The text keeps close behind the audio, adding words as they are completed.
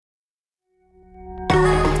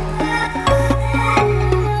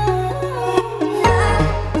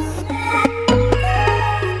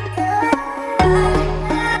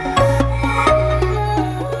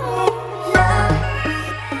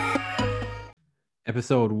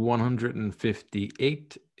Episode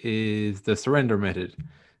 158 is the surrender method.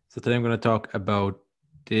 So today I'm going to talk about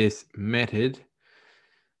this method,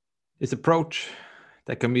 this approach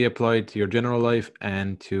that can be applied to your general life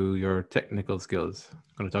and to your technical skills. I'm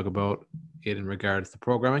going to talk about it in regards to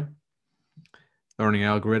programming, learning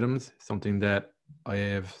algorithms, something that I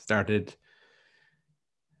have started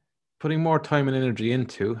putting more time and energy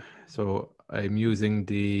into. So I'm using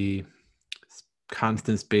the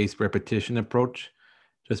constant spaced repetition approach,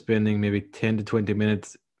 just spending maybe 10 to 20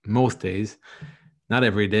 minutes most days, not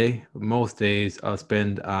every day, but most days I'll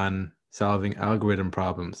spend on solving algorithm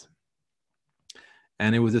problems.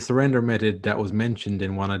 And it was the surrender method that was mentioned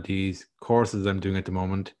in one of these courses I'm doing at the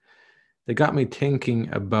moment that got me thinking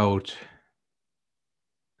about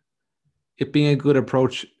it being a good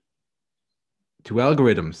approach to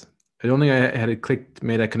algorithms. I don't think I had it clicked,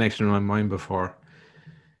 made that connection in my mind before.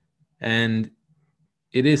 And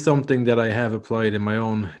it is something that I have applied in my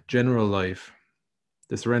own general life.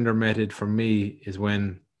 The surrender method for me is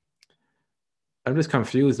when I'm just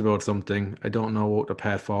confused about something. I don't know the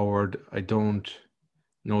path forward. I don't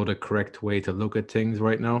know the correct way to look at things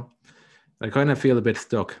right now. I kind of feel a bit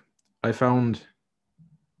stuck. I found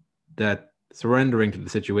that surrendering to the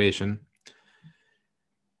situation,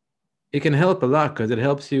 it can help a lot because it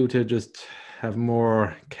helps you to just have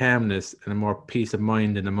more calmness and more peace of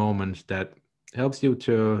mind in the moment that helps you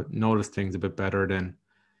to notice things a bit better than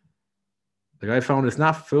like I found it's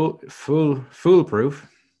not foolproof,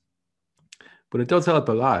 but it does help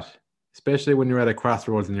a lot, especially when you're at a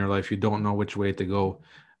crossroads in your life. You don't know which way to go.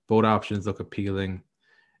 Both options look appealing.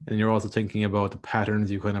 And you're also thinking about the patterns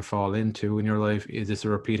you kind of fall into in your life. Is this a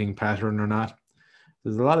repeating pattern or not?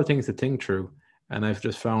 There's a lot of things to think through. And I've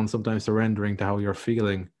just found sometimes surrendering to how you're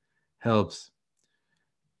feeling helps.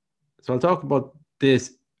 So I'll talk about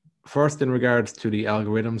this first in regards to the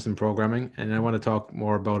algorithms and programming. And I want to talk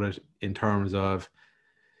more about it in terms of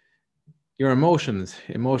your emotions,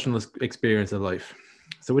 emotional experience of life.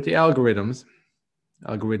 So with the algorithms,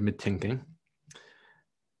 algorithmic thinking.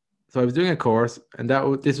 So I was doing a course, and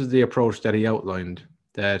this was the approach that he outlined.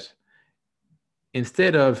 That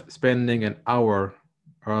instead of spending an hour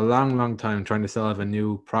or a long, long time trying to solve a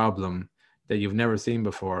new problem that you've never seen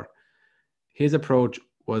before, his approach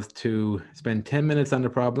was to spend 10 minutes on the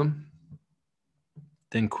problem,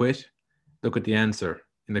 then quit, look at the answer.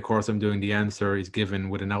 In the course I'm doing, the answer is given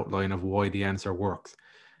with an outline of why the answer works.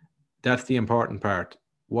 That's the important part.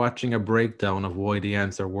 Watching a breakdown of why the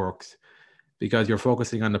answer works, because you're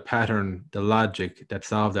focusing on the pattern, the logic that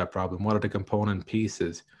solved that problem. What are the component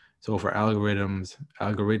pieces? So for algorithms,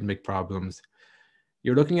 algorithmic problems,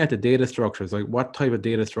 you're looking at the data structures, like what type of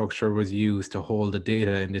data structure was used to hold the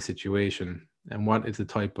data in this situation, and what is the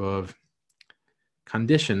type of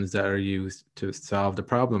conditions that are used to solve the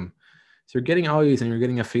problem. So you're getting all these and you're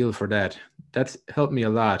getting a feel for that. That's helped me a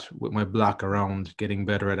lot with my block around getting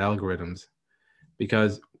better at algorithms,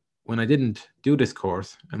 because when I didn't do this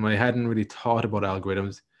course and I hadn't really thought about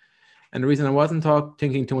algorithms, and the reason I wasn't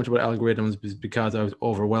thinking too much about algorithms was because I was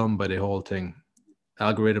overwhelmed by the whole thing.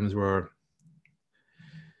 Algorithms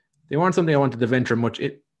they weren't something I wanted to venture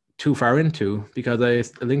too far into because I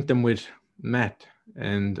linked them with math,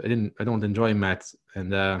 and I don't enjoy maths,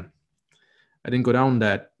 and I didn't go down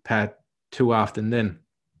that path too often then.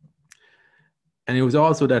 And it was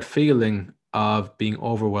also that feeling of being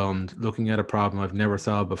overwhelmed, looking at a problem I've never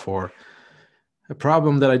solved before, a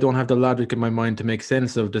problem that I don't have the logic in my mind to make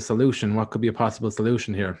sense of the solution. What could be a possible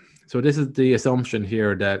solution here? So this is the assumption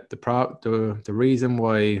here that the reason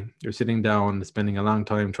why you're sitting down, spending a long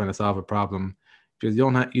time trying to solve a problem, because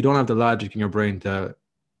you don't have the logic in your brain to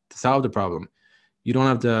solve the problem. You don't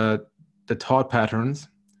have the thought patterns,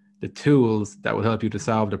 the tools that will help you to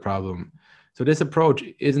solve the problem. So this approach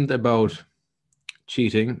isn't about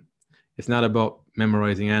cheating. It's not about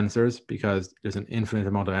memorizing answers because there's an infinite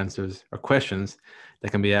amount of answers or questions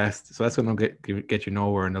that can be asked. So that's going to get you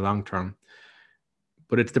nowhere in the long term.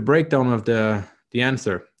 But it's the breakdown of the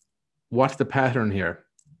answer. What's the pattern here?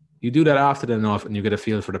 You do that often enough and you get a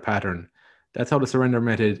feel for the pattern. That's how the surrender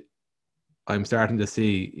method I'm starting to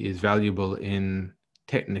see is valuable in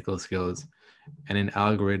technical skills and in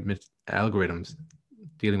algorithms,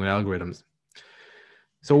 dealing with algorithms.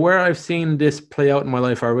 So where I've seen this play out in my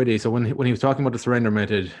life already. So when he was talking about the surrender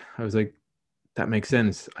method, I was like, that makes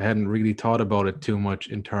sense. I hadn't really thought about it too much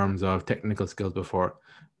in terms of technical skills before,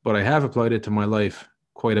 but I have applied it to my life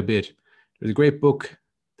quite a bit. There's a great book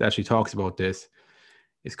that actually talks about this.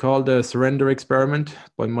 It's called The Surrender Experiment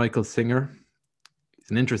by Michael Singer.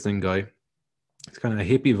 He's an interesting guy. It's kind of a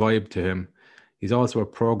hippie vibe to him. He's also a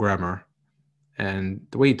programmer. And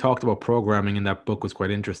the way he talked about programming in that book was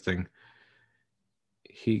quite interesting.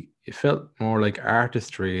 it felt more like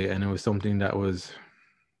artistry, and it was something that was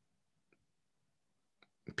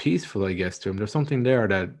peaceful, I guess, to him. There's something there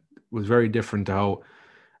that was very different to how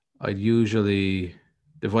I'd usually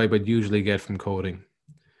the vibe I'd usually get from coding.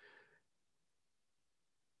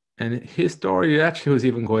 And his story actually was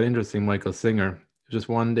even quite interesting, Michael Singer. Just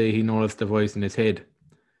one day he noticed a voice in his head,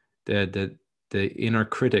 the the the inner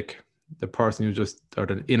critic, the person who just or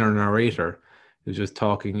the inner narrator who's just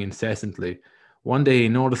talking incessantly. One day he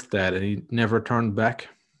noticed that and he never turned back.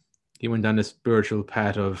 He went down this spiritual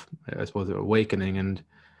path of, I suppose, awakening and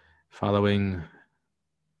following,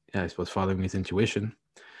 yeah, I suppose, following his intuition.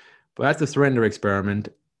 But that's the surrender experiment.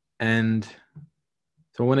 And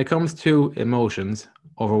so when it comes to emotions,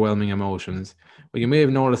 overwhelming emotions, what you may have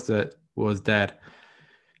noticed that was that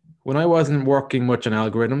when I wasn't working much on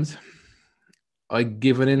algorithms, I'd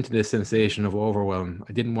given into this sensation of overwhelm.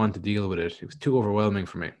 I didn't want to deal with it. It was too overwhelming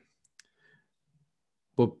for me.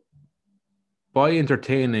 But by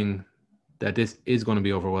entertaining that this is going to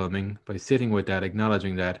be overwhelming, by sitting with that,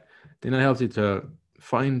 acknowledging that, then it helps you to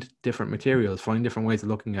find different materials, find different ways of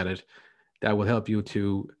looking at it that will help you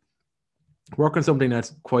to work on something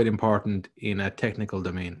that's quite important in a technical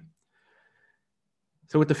domain.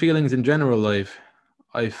 So with the feelings in general life,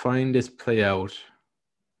 I find this play out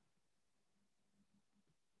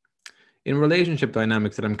in relationship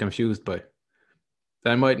dynamics that I'm confused by.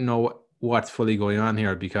 That I might know what's fully going on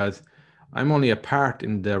here because I'm only a part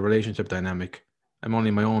in the relationship dynamic. I'm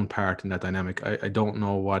only my own part in that dynamic. I don't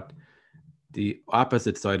know what the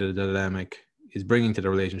opposite side of the dynamic is bringing to the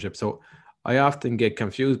relationship. So I often get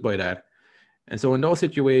confused by that. And so in those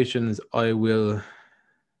situations, I will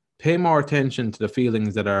pay more attention to the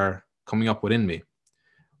feelings that are coming up within me.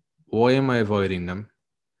 Why am I avoiding them?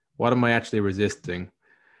 What am I actually resisting?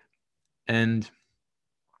 And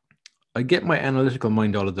I get my analytical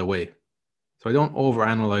mind out of the way. So I don't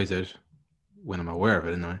overanalyze it when I'm aware of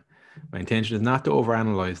it. Anyway. My intention is not to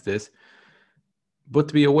overanalyze this, but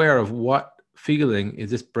to be aware of what feeling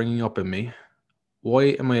is this bringing up in me.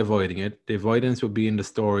 Why am I avoiding it? The avoidance would be in the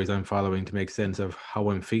stories I'm following to make sense of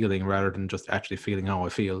how I'm feeling rather than just actually feeling how I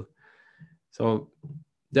feel. So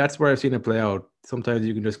that's where I've seen it play out. Sometimes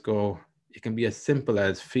you can just go, it can be as simple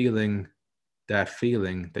as feeling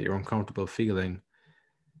that you're uncomfortable feeling.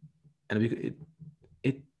 And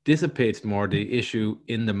it dissipates more the issue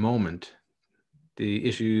in the moment. The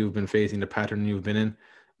issue you've been facing, the pattern you've been in,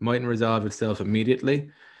 mightn't resolve itself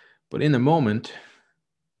immediately. But in the moment,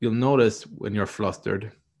 you'll notice when you're flustered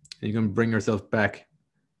and you can bring yourself back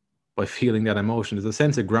by feeling that emotion. There's a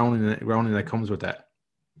sense of grounding that comes with that.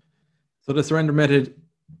 So the surrender method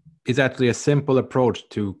is actually a simple approach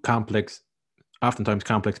to oftentimes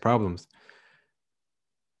complex problems.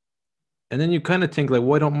 And then you kind of think like,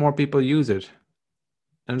 why don't more people use it?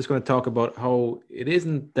 I'm just going to talk about how it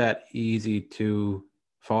isn't that easy to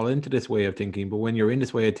fall into this way of thinking, but when you're in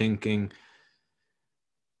this way of thinking,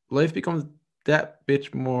 life becomes that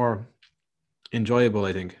bit more enjoyable,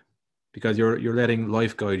 I think, because you're letting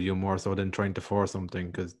life guide you more so than trying to force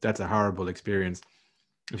something, because that's a horrible experience.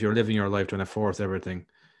 If you're living your life trying to force everything,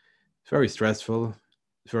 it's very stressful,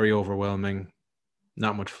 it's very overwhelming,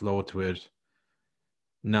 not much flow to it,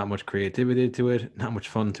 not much creativity to it, not much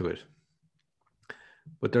fun to it.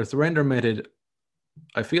 But the surrender method,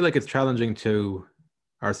 I feel like it's challenging to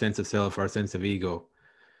our sense of self, our sense of ego.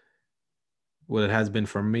 Well, it has been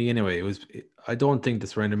for me anyway. I don't think the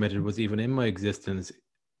surrender method was even in my existence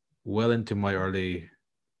well into my early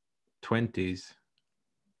 20s.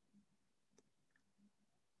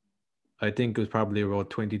 I think it was probably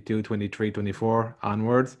about 22, 23, 24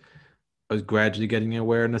 onwards. I was gradually getting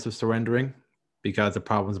awareness of surrendering because the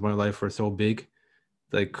problems in my life were so big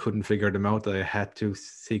that I couldn't figure them out, that I had to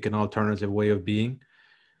seek an alternative way of being.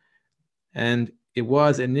 And it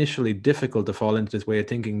was initially difficult to fall into this way of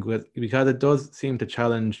thinking because it does seem to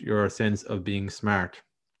challenge your sense of being smart.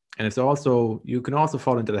 And you can also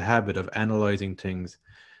fall into the habit of analyzing things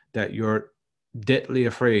that you're deathly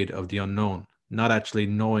afraid of the unknown, not actually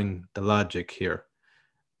knowing the logic here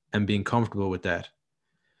and being comfortable with that.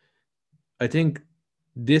 I think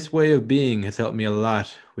this way of being has helped me a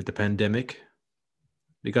lot with the pandemic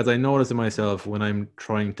because I notice in myself when I'm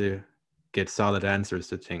trying to get solid answers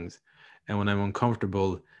to things and when I'm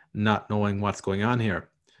uncomfortable not knowing what's going on here.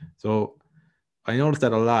 So I noticed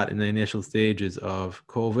that a lot in the initial stages of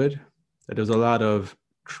COVID, that there's a lot of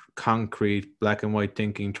concrete, black and white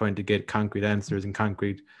thinking, trying to get concrete answers and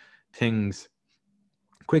concrete things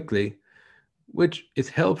quickly, which is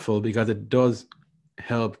helpful because it does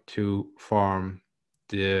help to form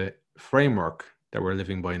the framework that we're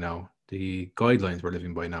living by now, the guidelines we're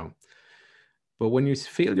living by now. But when you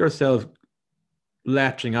feel yourself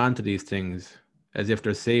latching onto these things as if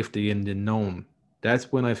there's safety in the known,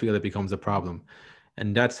 that's when I feel it becomes a problem.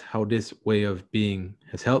 And that's how this way of being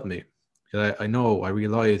has helped me. Because I know, I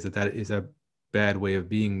realize that that is a bad way of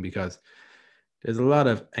being because there's a lot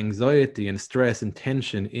of anxiety and stress and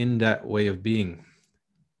tension in that way of being.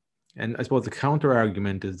 And I suppose the counter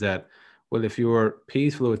argument is that, well, if you're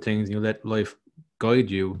peaceful with things and you let life guide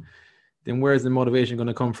you, then where's the motivation going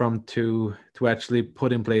to come from to actually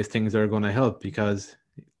put in place things that are going to help? Because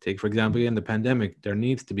take for example, in the pandemic, there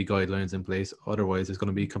needs to be guidelines in place, otherwise there's going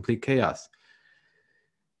to be complete chaos.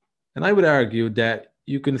 And I would argue that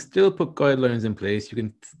you can still put guidelines in place, you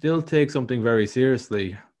can still take something very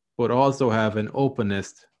seriously, but also have an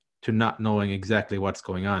openness to not knowing exactly what's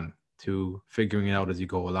going on, to figuring it out as you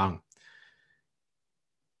go along.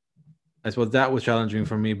 I suppose that was challenging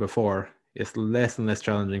for me before. It's less and less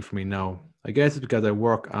challenging for me now. I guess it's because I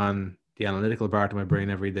work on the analytical part of my brain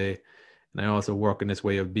every day. And I also work in this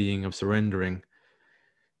way of being, of surrendering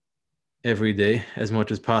every day as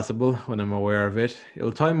much as possible when I'm aware of it.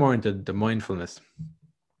 It'll tie more into the mindfulness.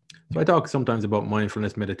 So I talk sometimes about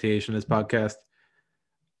mindfulness meditation in this podcast.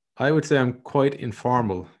 I would say I'm quite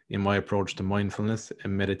informal in my approach to mindfulness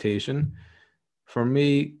and meditation. For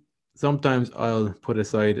me, sometimes I'll put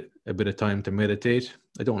aside a bit of time to meditate.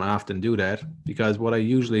 I don't often do that because what I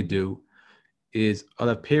usually do is I'll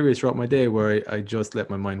have periods throughout my day where I just let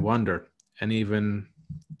my mind wander. And even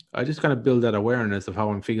I just kind of build that awareness of how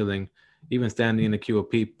I'm feeling, even standing in a queue of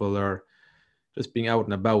people or just being out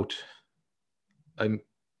and about. I'm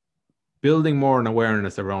building more an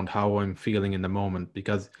awareness around how I'm feeling in the moment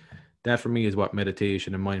because that for me is what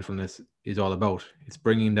meditation and mindfulness is all about. It's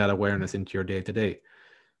bringing that awareness into your day to day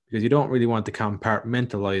because you don't really want to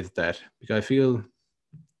compartmentalize that. Because I feel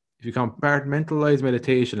if you compartmentalize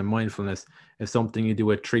meditation and mindfulness as something you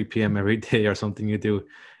do at 3 p.m. every day or something you do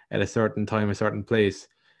at a certain time, a certain place,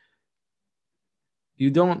 you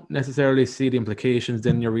don't necessarily see the implications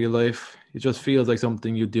in your real life. It just feels like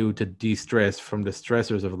something you do to de stress from the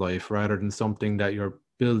stressors of life rather than something that you're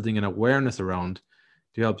building an awareness around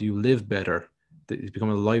to help you live better. It's become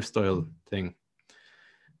a lifestyle thing.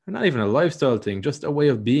 Or not even a lifestyle thing, just a way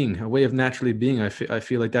of being, a way of naturally being. I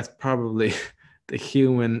feel like that's probably the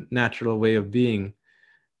human natural way of being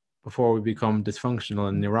before we become dysfunctional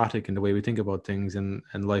and neurotic in the way we think about things and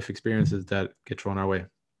life experiences that get thrown our way.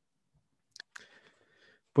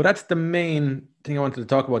 But that's the main thing I wanted to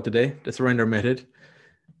talk about today, the surrender method.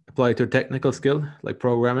 Apply it to a technical skill like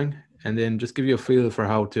programming, and then just give you a feel for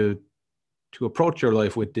how to approach your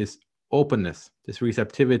life with this openness, this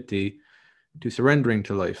receptivity to surrendering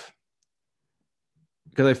to life.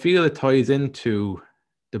 Because I feel it ties into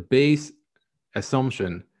the base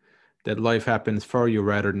assumption that life happens for you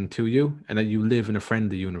rather than to you, and that you live in a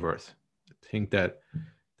friendly universe. I think that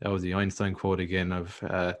that was the Einstein quote again of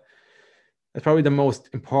that's probably the most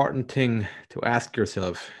important thing to ask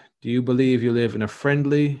yourself. Do you believe you live in a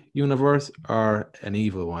friendly universe or an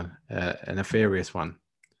evil one, a nefarious one?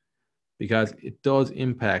 Because it does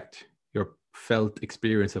impact your felt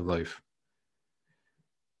experience of life.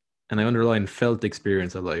 And I underline felt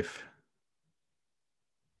experience of life.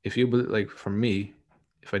 If you, like for me,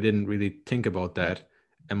 if I didn't really think about that,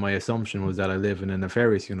 and my assumption was that I live in a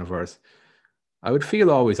nefarious universe, I would feel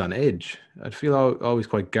always on edge. I'd feel always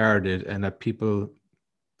quite guarded, and that people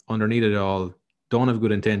underneath it all don't have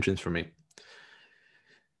good intentions for me.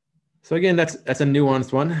 So again, that's a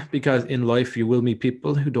nuanced one because in life you will meet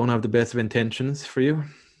people who don't have the best of intentions for you,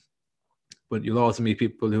 but you'll also meet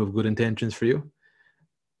people who have good intentions for you.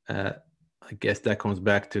 Uh, I guess that comes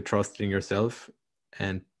back to trusting yourself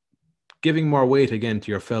and giving more weight again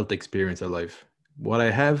to your felt experience of life. What I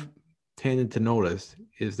have tended to notice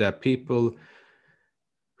is that people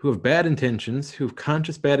who have bad intentions, who have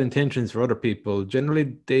conscious bad intentions for other people,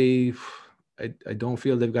 generally I don't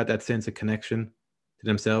feel they've got that sense of connection to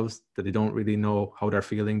themselves, that they don't really know how they're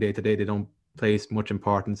feeling day to day. They don't place much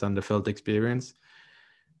importance on the felt experience.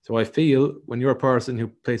 So I feel when you're a person who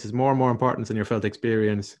places more and more importance on your felt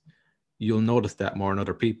experience, you'll notice that more in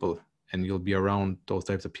other people and you'll be around those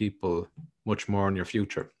types of people much more in your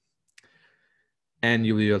future. And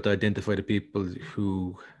you'll be able to identify the people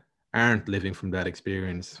who aren't living from that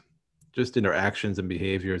experience, just in their actions and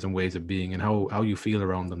behaviors and ways of being and how you feel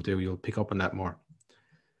around them too. You'll pick up on that more.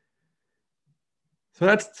 So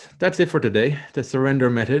that's it for today. The surrender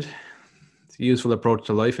method. It's a useful approach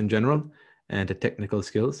to life in general and to technical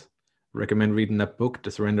skills. I recommend reading that book,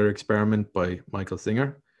 The Surrender Experiment by Michael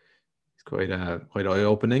Singer. It's quite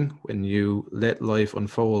eye-opening when you let life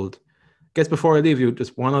unfold. I guess before I leave you,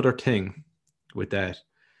 just one other thing with that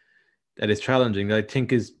is challenging that I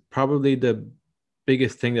think is probably the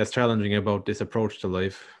biggest thing that's challenging about this approach to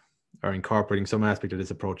life, or incorporating some aspect of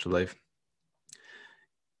this approach to life,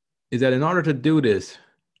 is that in order to do this,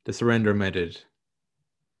 the surrender method,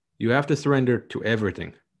 you have to surrender to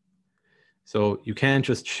everything. So you can't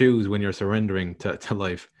just choose when you're surrendering to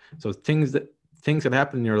life. So things that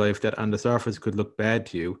happen in your life that on the surface could look bad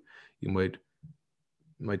to you, you might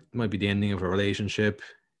be the ending of a relationship.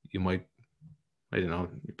 You might, I don't know,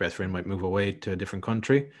 your best friend might move away to a different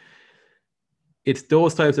country. It's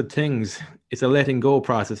those types of things. It's a letting go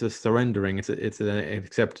process. It's surrendering. It's an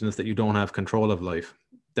acceptance that you don't have control of life.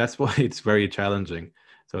 That's why it's very challenging.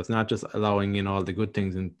 So it's not just allowing in all the good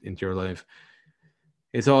things into your life.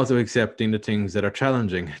 It's also accepting the things that are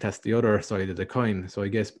challenging. That's the other side of the coin. So I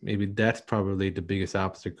guess maybe that's probably the biggest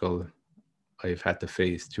obstacle I've had to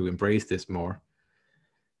face to embrace this more,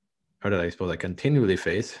 or that I suppose I continually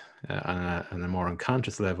face on a more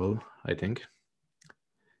unconscious level, I think.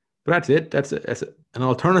 But that's it. That's an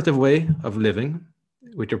alternative way of living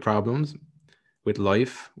with your problems, with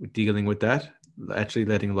life, with dealing with that, actually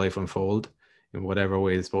letting life unfold in whatever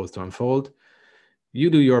way it's supposed to unfold. You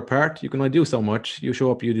do your part. You can only do so much. You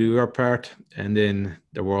show up, you do your part, and then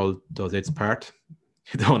the world does its part.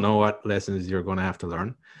 You don't know what lessons you're going to have to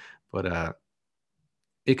learn, but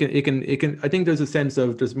it can. I think there's a sense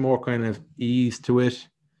of there's more kind of ease to it,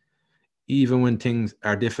 even when things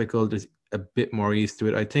are difficult. There's a bit more ease to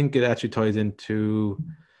it. I think it actually ties into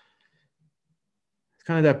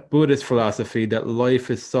kind of that Buddhist philosophy that life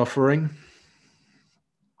is suffering,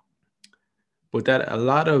 but that a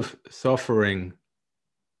lot of suffering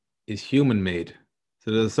is human made.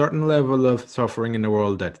 So there's a certain level of suffering in the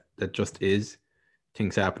world that just is.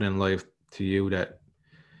 Things happen in life to you that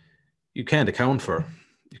you can't account for.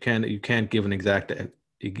 You can't give an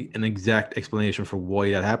exact explanation for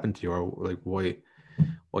why that happened to you, or like why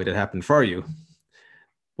that happened for you.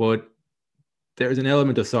 But there's an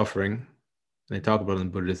element of suffering, and they talk about it in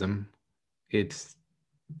Buddhism. It's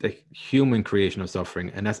the human creation of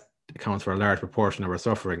suffering, and that accounts for a large proportion of our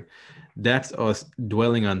suffering. That's us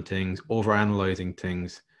dwelling on things, overanalyzing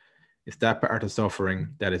things. It's that part of suffering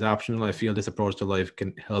that is optional. I feel this approach to life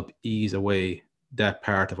can help ease away that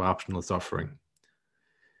part of optional suffering.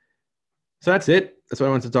 So that's it. That's what I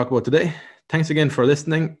wanted to talk about today. Thanks again for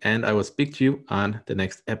listening, and I will speak to you on the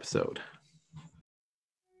next episode.